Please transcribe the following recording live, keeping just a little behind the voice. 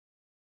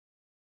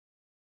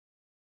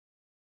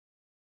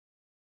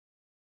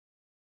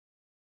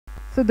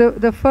So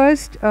the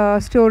first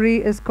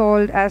story is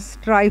called as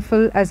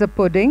Trifle as a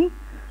Pudding.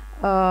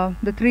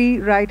 The three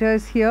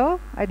writers here,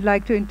 I'd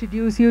like to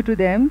introduce you to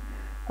them.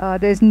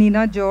 There's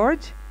Nina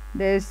George,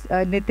 there's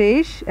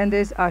Nitesh, and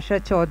there's Asha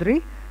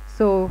Chowdary.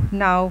 So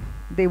now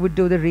they would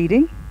do the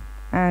reading,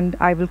 and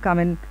I will come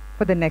in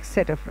for the next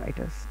set of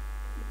writers.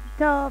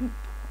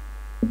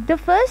 The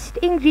first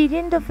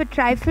ingredient of a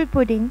trifle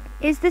pudding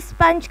is the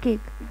sponge cake.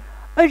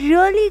 A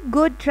really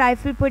good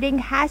trifle pudding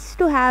has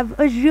to have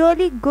a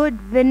really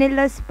good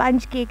vanilla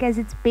sponge cake as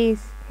its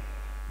base.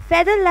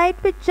 Feather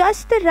light with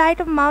just the right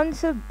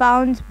amounts of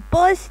bounce,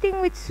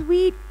 bursting with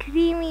sweet,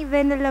 creamy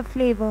vanilla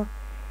flavor.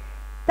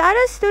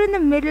 Tara stood in the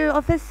middle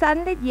of her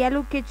sunlit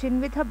yellow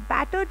kitchen with her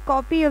battered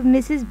copy of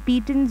Mrs.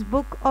 Beaton's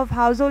Book of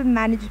Household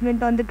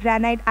Management on the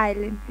granite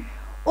island,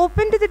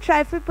 open to the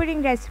trifle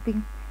pudding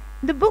recipe.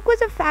 The book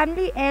was a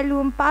family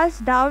heirloom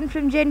passed down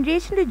from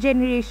generation to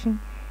generation,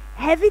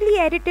 heavily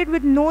edited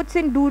with notes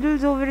and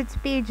doodles over its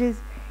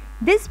pages.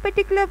 This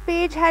particular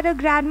page had her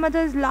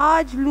grandmother's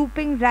large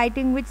looping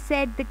writing which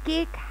said the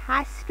cake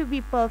has to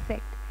be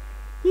perfect.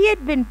 He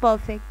had been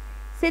perfect.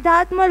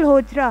 Siddharth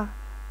Malhotra,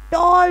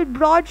 tall,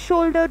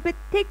 broad-shouldered with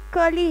thick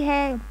curly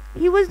hair.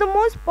 He was the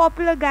most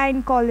popular guy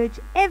in college.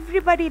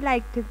 Everybody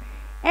liked him.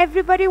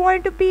 Everybody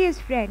wanted to be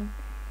his friend.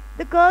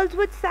 The girls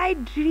would sigh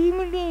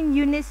dreamily in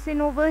unison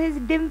over his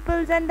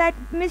dimples and that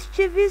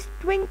mischievous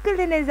twinkle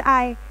in his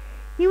eye.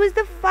 He was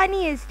the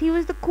funniest, he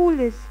was the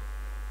coolest.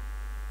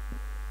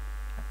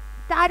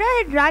 Tara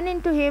had run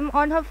into him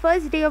on her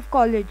first day of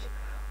college.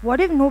 What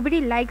if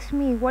nobody likes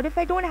me? What if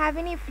I don't have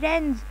any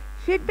friends?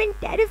 She had been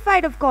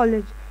terrified of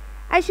college.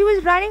 As she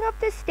was running up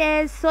the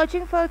stairs,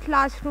 searching for a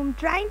classroom,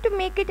 trying to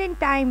make it in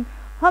time,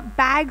 her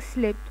bag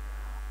slipped.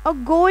 A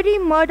gory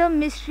murder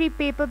mystery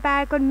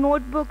paperback, a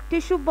notebook,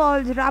 tissue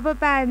balls, rubber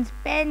bands,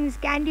 pens,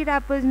 candy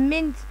wrappers,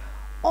 mints,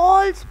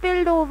 all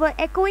spilled over,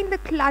 echoing the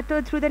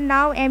clutter through the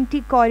now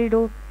empty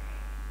corridor.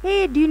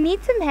 Hey, do you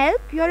need some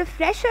help? You're a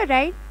fresher,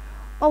 right?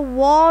 A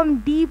warm,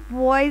 deep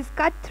voice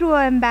cut through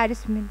her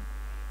embarrassment.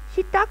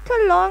 She tucked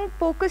her long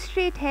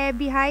poker-straight hair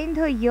behind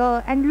her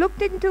ear and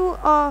looked into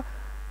a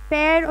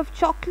pair of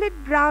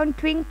chocolate-brown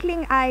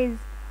twinkling eyes.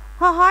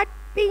 Her heart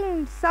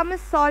being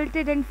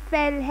somersaulted and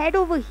fell head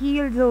over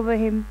heels over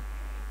him.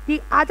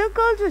 The other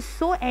girls were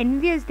so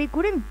envious they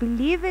couldn't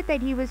believe it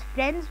that he was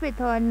friends with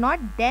her and not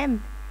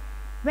them.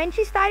 When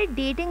she started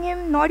dating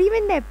him, not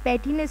even their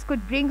pettiness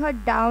could bring her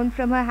down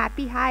from her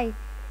happy high.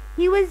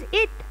 He was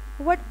it,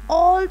 what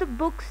all the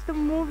books, the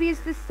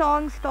movies, the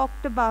songs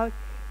talked about.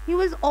 He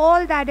was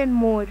all that and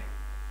more.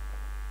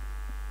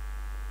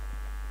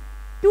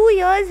 2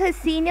 years her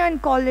senior in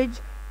college,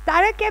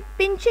 Tara kept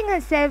pinching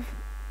herself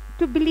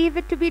to believe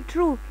it to be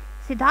true.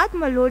 Siddharth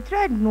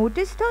Malhotra had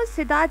noticed her.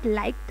 Siddharth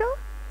liked her.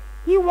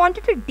 He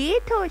wanted to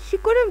date her. She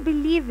couldn't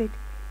believe it.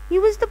 He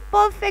was the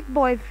perfect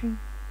boyfriend.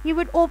 He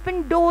would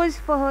open doors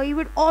for her. He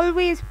would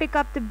always pick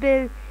up the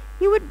bill.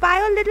 He would buy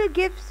her little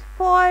gifts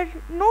for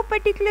no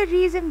particular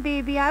reason,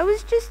 baby. I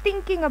was just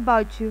thinking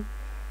about you.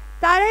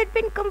 Tara had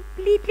been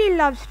completely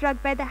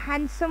love-struck by the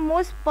handsome,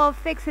 most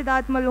perfect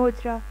Siddharth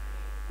Malhotra.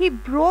 He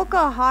broke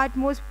her heart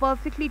most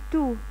perfectly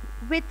too,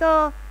 with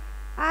a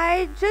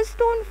I just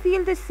don't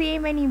feel the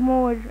same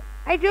anymore.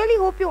 I really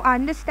hope you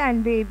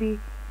understand, baby.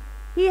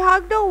 He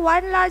hugged her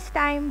one last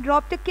time,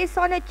 dropped a kiss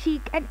on her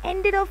cheek, and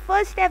ended her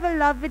first ever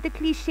love with the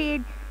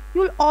cliched,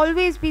 "You'll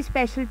always be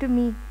special to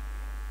me."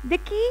 The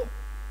key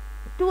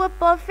to a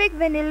perfect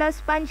vanilla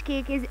sponge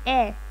cake is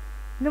air.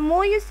 The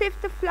more you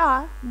sift the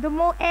flour, the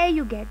more air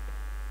you get.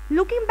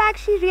 Looking back,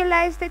 she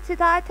realized that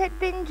Siddharth had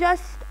been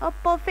just a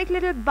perfect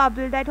little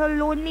bubble that her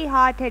lonely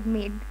heart had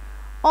made.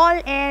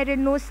 All air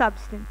and no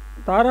substance.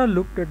 Tara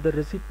looked at the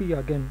recipe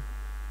again.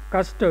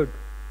 Custard,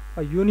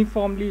 a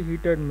uniformly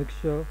heated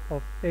mixture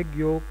of egg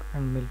yolk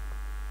and milk.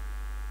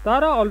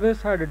 Tara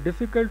always had a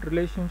difficult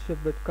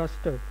relationship with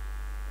custard.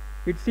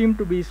 It seemed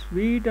to be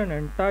sweet and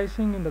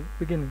enticing in the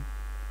beginning,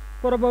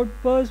 for about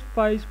first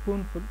 5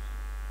 spoonfuls.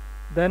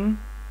 Then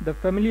the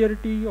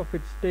familiarity of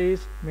its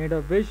taste made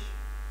her wish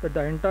that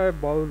the entire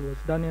bowl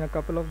was done in a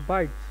couple of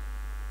bites.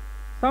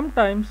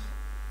 Sometimes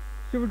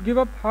she would give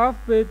up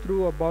halfway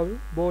through a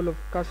bowl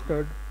of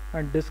custard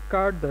and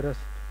discard the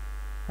rest.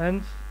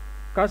 Hence,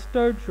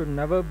 custard should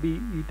never be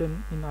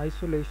eaten in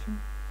isolation.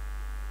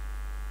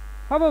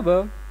 However,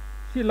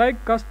 she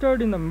liked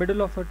custard in the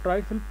middle of her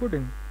trifle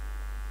pudding.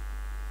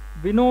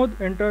 Vinod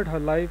entered her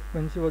life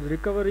when she was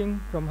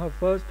recovering from her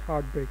first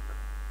heartbreak.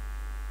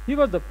 He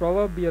was the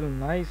proverbial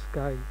nice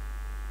guy.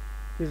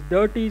 His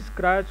dirty,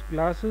 scratched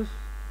glasses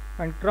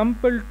and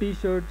crumpled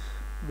t-shirts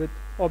with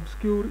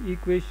obscure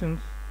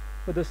equations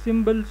were the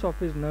symbols of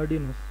his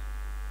nerdiness.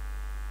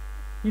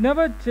 He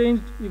never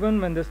changed even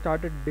when they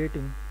started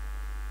dating.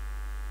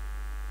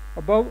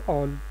 Above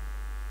all,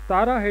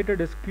 Tara hated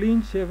his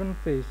clean-shaven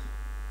face.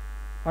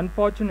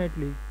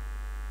 Unfortunately,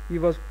 he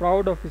was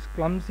proud of his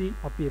clumsy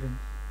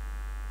appearance.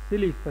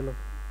 Silly fellow.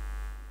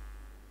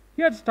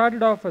 He had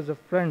started off as a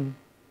friend,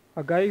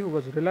 a guy who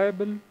was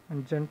reliable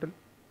and gentle.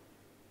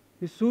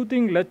 His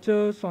soothing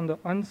lectures on the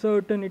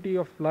uncertainty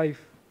of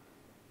life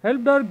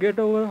helped her get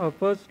over her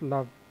first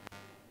love.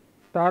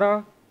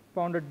 Tara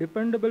found a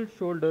dependable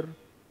shoulder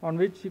on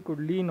which she could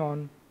lean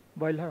on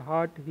while her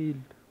heart healed.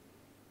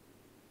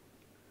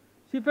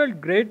 She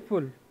felt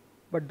grateful,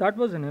 but that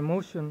was an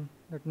emotion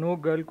that no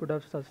girl could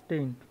have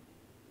sustained.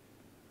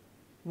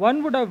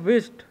 One would have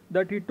wished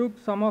that he took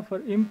some of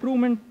her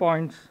improvement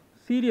points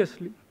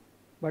seriously,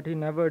 but he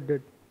never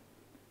did.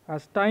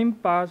 As time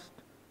passed,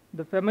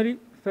 the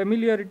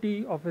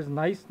familiarity of his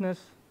niceness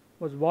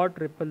was what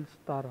repels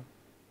Tara.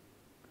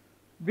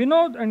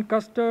 Vinod and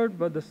Custard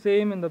were the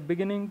same from the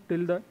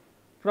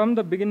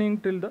beginning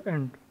till the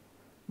end,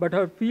 but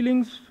her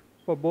feelings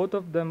for both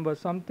of them were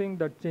something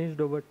that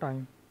changed over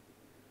time.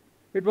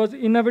 It was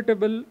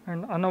inevitable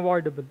and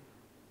unavoidable.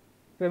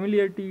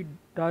 Familiarity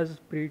does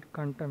breed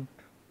contempt.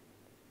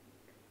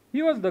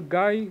 He was the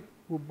guy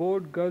who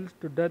bored girls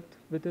to death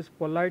with his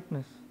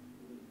politeness.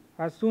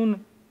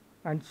 Soon,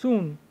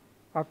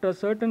 after a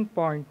certain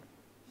point,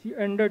 she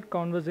ended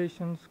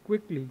conversations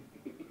quickly,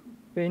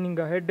 feigning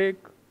a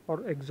headache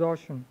or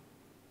exhaustion.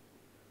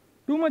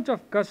 Too much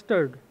of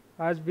custard,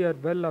 as we are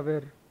well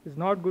aware, is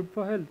not good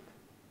for health.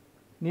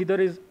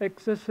 Neither is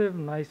excessive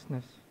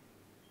niceness.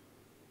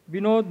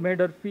 Vinod made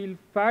her feel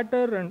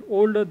fatter and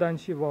older than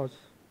she was.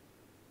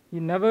 He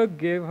never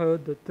gave her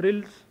the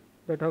thrills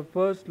that her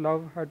first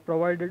love had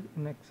provided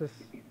in excess.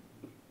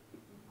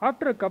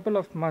 After a couple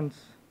of months,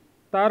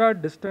 Tara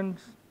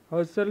distanced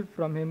herself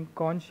from him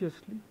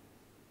consciously.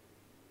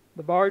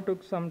 The boy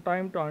took some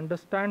time to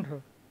understand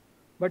her,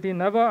 but he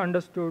never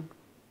understood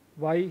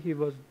why he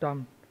was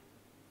dumped.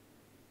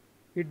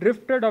 He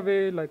drifted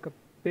away like a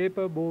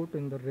paper boat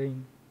in the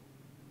rain.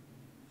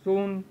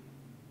 Soon,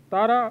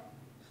 Tara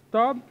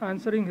stopped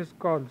answering his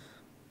calls.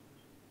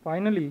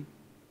 Finally,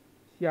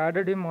 she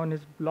added him on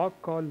his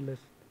block call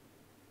list.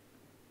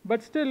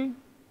 But still,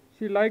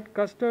 she liked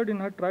custard in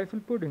her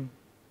trifle pudding.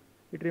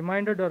 It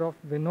reminded her of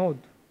Vinod,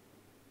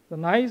 the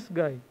nice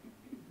guy,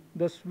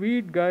 the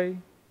sweet guy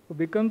who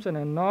becomes an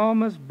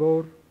enormous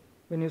bore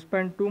when you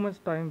spend too much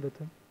time with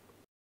him.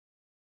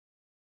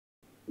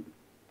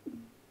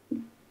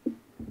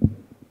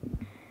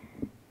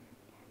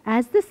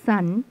 As the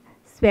sun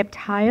swept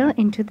higher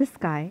into the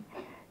sky,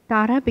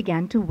 Tara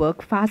began to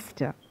work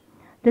faster.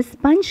 The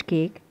sponge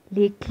cake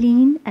lay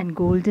clean and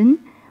golden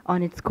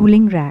on its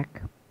cooling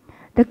rack.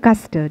 The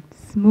custard,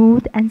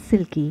 smooth and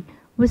silky,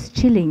 was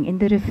chilling in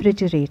the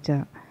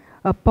refrigerator.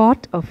 A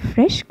pot of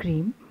fresh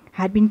cream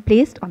had been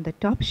placed on the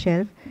top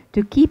shelf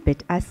to keep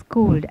it as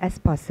cold as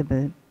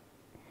possible.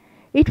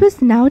 It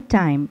was now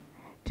time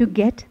to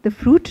get the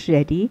fruit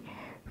ready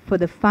for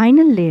the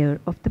final layer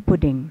of the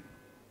pudding.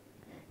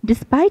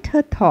 Despite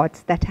her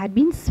thoughts that had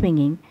been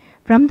swinging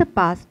from the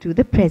past to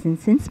the present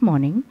since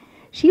morning,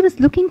 she was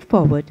looking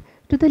forward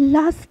to the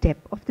last step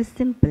of the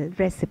simple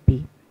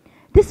recipe.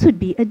 This would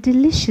be a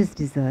delicious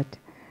dessert,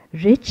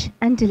 rich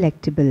and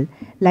delectable,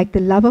 like the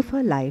love of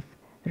her life,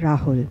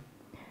 Rahul.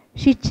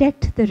 She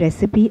checked the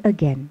recipe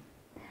again.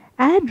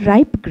 Add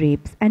ripe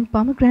grapes and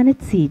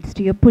pomegranate seeds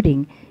to your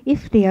pudding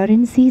if they are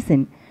in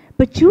season,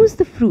 but choose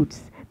the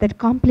fruits that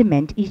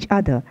complement each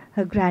other,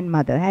 her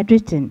grandmother had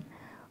written.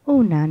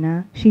 Oh,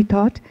 Nana, she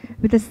thought,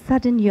 with a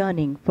sudden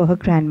yearning for her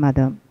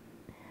grandmother.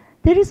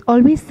 There is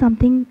always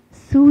something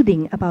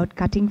soothing about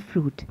cutting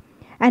fruit,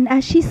 and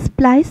as she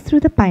spliced through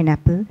the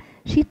pineapple,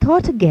 she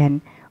thought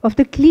again of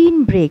the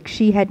clean break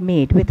she had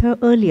made with her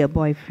earlier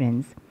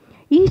boyfriends.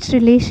 Each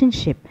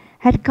relationship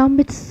had come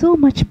with so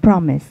much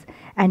promise,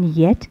 and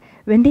yet,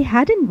 when they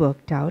hadn't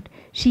worked out,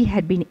 she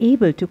had been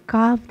able to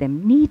carve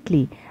them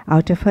neatly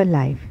out of her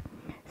life.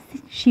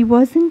 She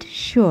wasn't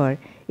sure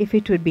if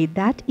it would be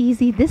that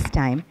easy this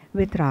time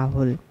with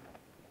Rahul.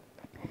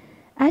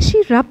 As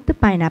she rubbed the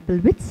pineapple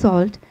with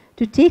salt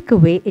to take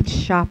away its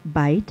sharp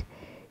bite,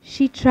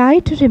 she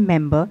tried to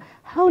remember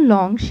how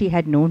long she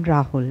had known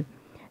Rahul.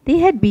 They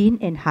had been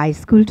in high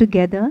school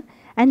together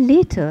and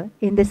later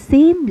in the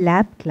same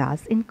lab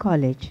class in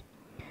college.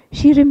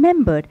 She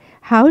remembered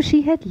how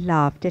she had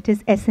laughed at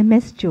his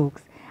SMS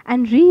jokes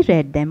and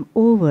reread them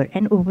over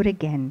and over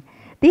again.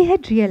 They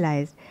had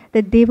realized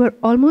that they were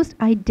almost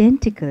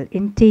identical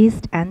in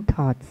taste and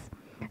thoughts.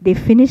 They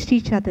finished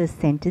each other's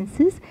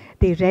sentences,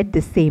 they read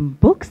the same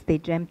books, they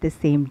dreamt the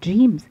same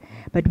dreams.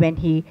 But when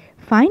he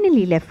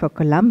finally left for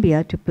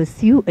Columbia to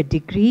pursue a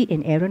degree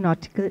in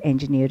aeronautical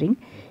engineering,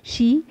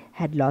 she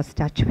had lost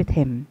touch with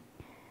him.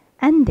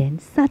 And then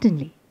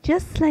suddenly,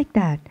 just like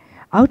that,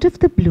 out of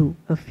the blue,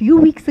 a few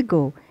weeks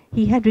ago,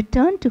 he had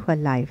returned to her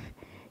life.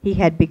 He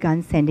had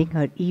begun sending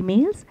her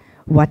emails,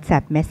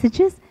 WhatsApp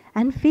messages,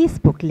 and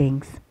Facebook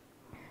links.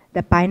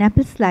 The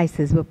pineapple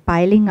slices were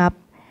piling up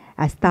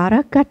as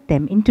Tara cut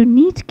them into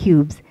neat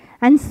cubes,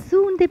 and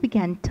soon they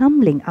began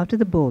tumbling out of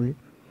the bowl.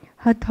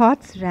 Her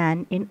thoughts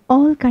ran in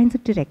all kinds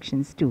of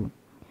directions too.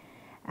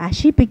 As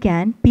she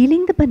began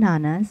peeling the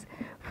bananas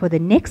for the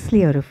next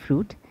layer of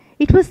fruit,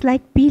 it was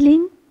like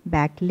peeling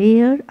back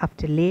layer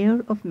after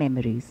layer of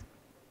memories.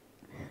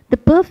 The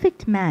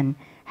perfect man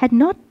had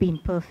not been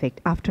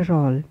perfect after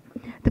all.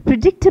 The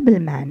predictable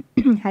man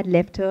had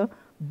left her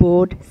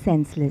bored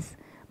senseless.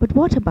 But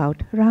what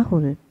about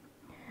Rahul?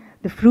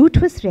 The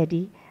fruit was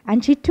ready,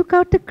 and she took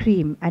out the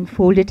cream and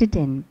folded it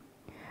in.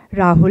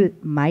 Rahul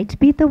might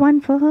be the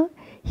one for her,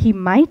 he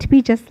might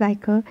be just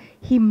like her,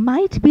 he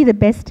might be the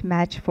best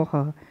match for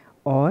her,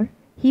 or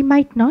he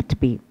might not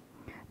be.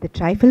 The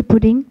trifle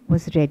pudding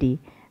was ready,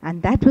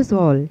 and that was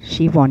all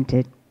she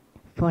wanted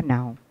for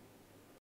now.